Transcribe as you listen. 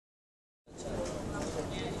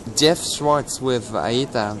Jeff Schwarz with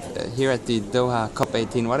IETA here at the Doha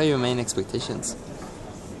COP18. What are your main expectations?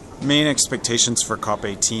 Main expectations for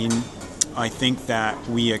COP18, I think that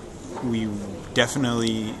we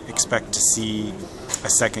definitely expect to see a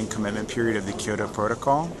second commitment period of the Kyoto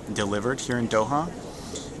Protocol delivered here in Doha.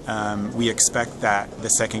 We expect that the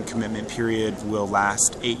second commitment period will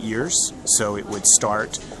last 8 years, so it would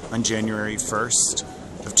start on January 1st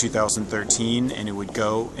of 2013 and it would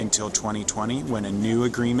go until 2020 when a new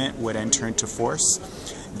agreement would enter into force.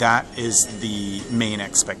 That is the main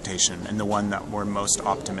expectation and the one that we're most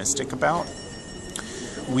optimistic about.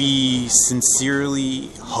 We sincerely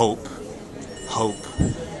hope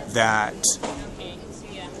that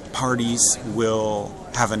parties will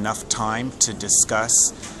have enough time to discuss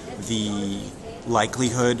the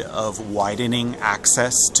likelihood of widening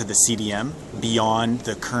access to the CDM beyond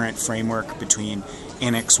the current framework between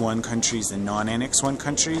Annex 1 countries and non-Annex 1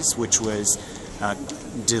 countries, which was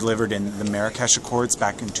delivered in the Marrakesh Accords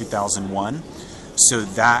back in 2001. So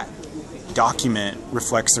that document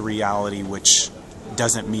reflects a reality which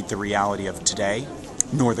doesn't meet the reality of today,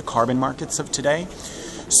 nor the carbon markets of today.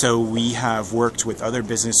 So we have worked with other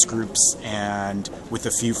business groups and with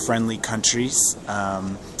a few friendly countries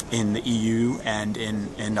in the EU and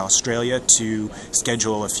in Australia to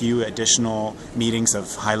schedule a few additional meetings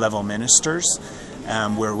of high-level ministers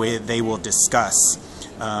where they will discuss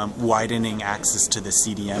widening access to the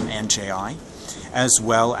CDM and JI, as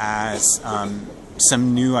well as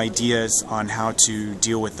some new ideas on how to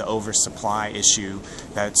deal with the oversupply issue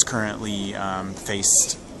that's currently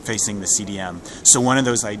facing the CDM. So one of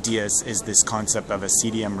those ideas is this concept of a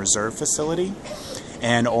CDM reserve facility,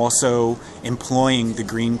 and also employing the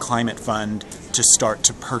Green Climate Fund to start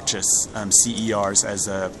to purchase CERs as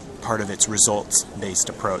a part of its results-based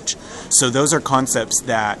approach. So those are concepts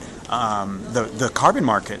that the carbon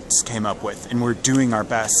markets came up with, and we're doing our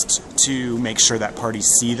best to make sure that parties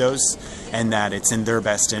see those and that it's in their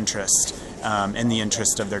best interest and the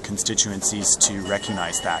interest of their constituencies to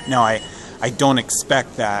recognize that. Now, I don't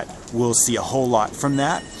expect that we'll see a whole lot from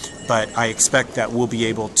that, but I expect that we'll be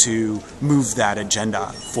able to move that agenda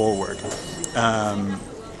forward.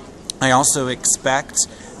 I also expect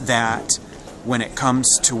that when it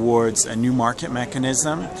comes towards a new market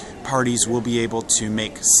mechanism, parties will be able to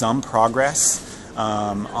make some progress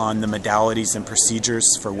on the modalities and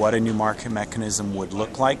procedures for what a new market mechanism would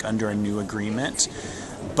look like under a new agreement.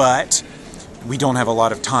 But we don't have a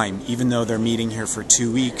lot of time. Even though they're meeting here for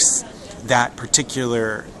 2 weeks, that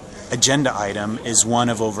particular agenda item is one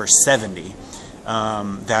of over 70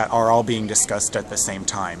 that are all being discussed at the same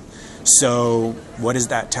time. So what does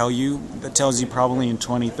that tell you? That tells you probably in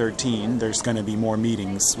 2013 there's going to be more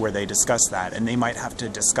meetings where they discuss that, and they might have to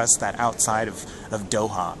discuss that outside of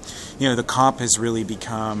Doha. You know, the COP has really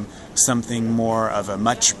become something more of a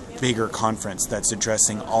much bigger conference that's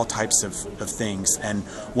addressing all types of things, and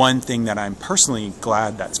one thing that I'm personally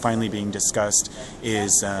glad that's finally being discussed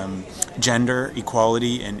is gender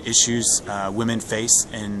equality and issues women face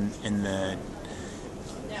in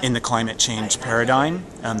the climate change paradigm.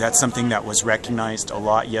 That's something that was recognized a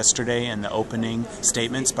lot yesterday in the opening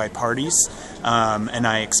statements by parties, and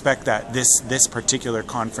I expect that this particular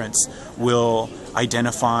conference will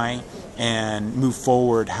identify and move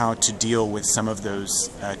forward how to deal with some of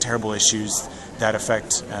those terrible issues that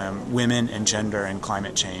affect women and gender and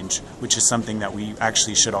climate change, which is something that we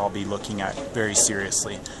actually should all be looking at very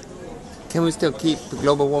seriously. Can we still keep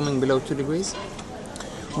global warming below 2 degrees?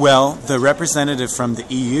 Well, the representative from the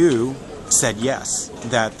EU said yes,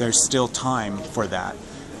 that there's still time for that.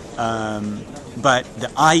 But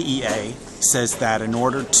the IEA says that in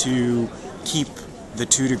order to keep the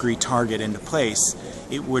 2-degree target into place,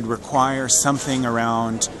 it would require something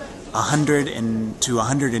around 100 to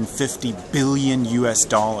 150 billion US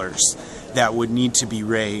dollars that would need to be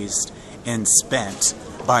raised and spent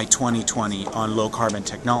by 2020 on low carbon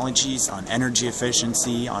technologies, on energy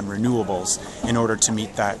efficiency, on renewables in order to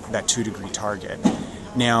meet that 2-degree target.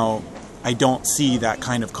 Now, I don't see that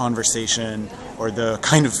kind of conversation or the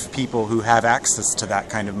kind of people who have access to that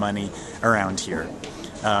kind of money around here.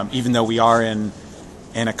 Even though we are in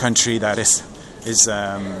a country that is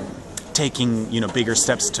taking bigger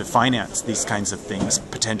steps to finance these kinds of things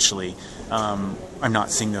potentially, I'm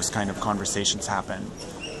not seeing those kind of conversations happen.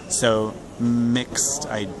 So mixed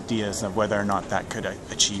ideas of whether or not that could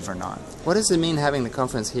achieve or not. What does it mean having the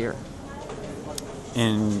conference here?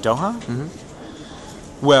 In Doha?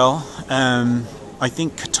 Mm-hmm. Well, I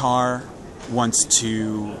think Qatar wants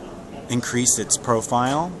to increase its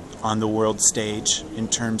profile on the world stage in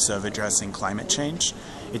terms of addressing climate change.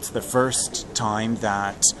 It's the first time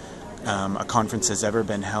that a conference has ever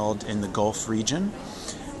been held in the Gulf region.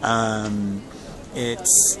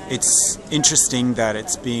 It's interesting that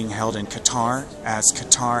it's being held in Qatar, as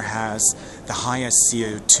Qatar has the highest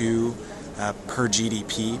CO2 per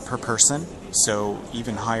GDP per person, so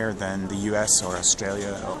even higher than the US or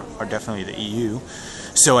Australia or definitely the EU.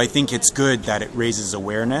 So I think it's good that it raises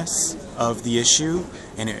awareness of the issue,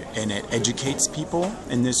 and it educates people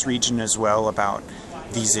in this region as well about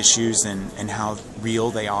these issues and how real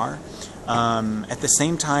they are. At the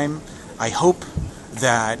same time, I hope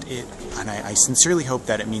that I sincerely hope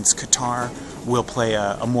that it means Qatar will play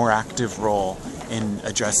a more active role in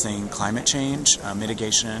addressing climate change,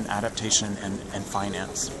 mitigation, adaptation, and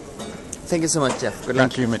finance. Thank you so much, Jeff. Good luck.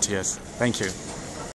 Thank you, Matthias. Thank you.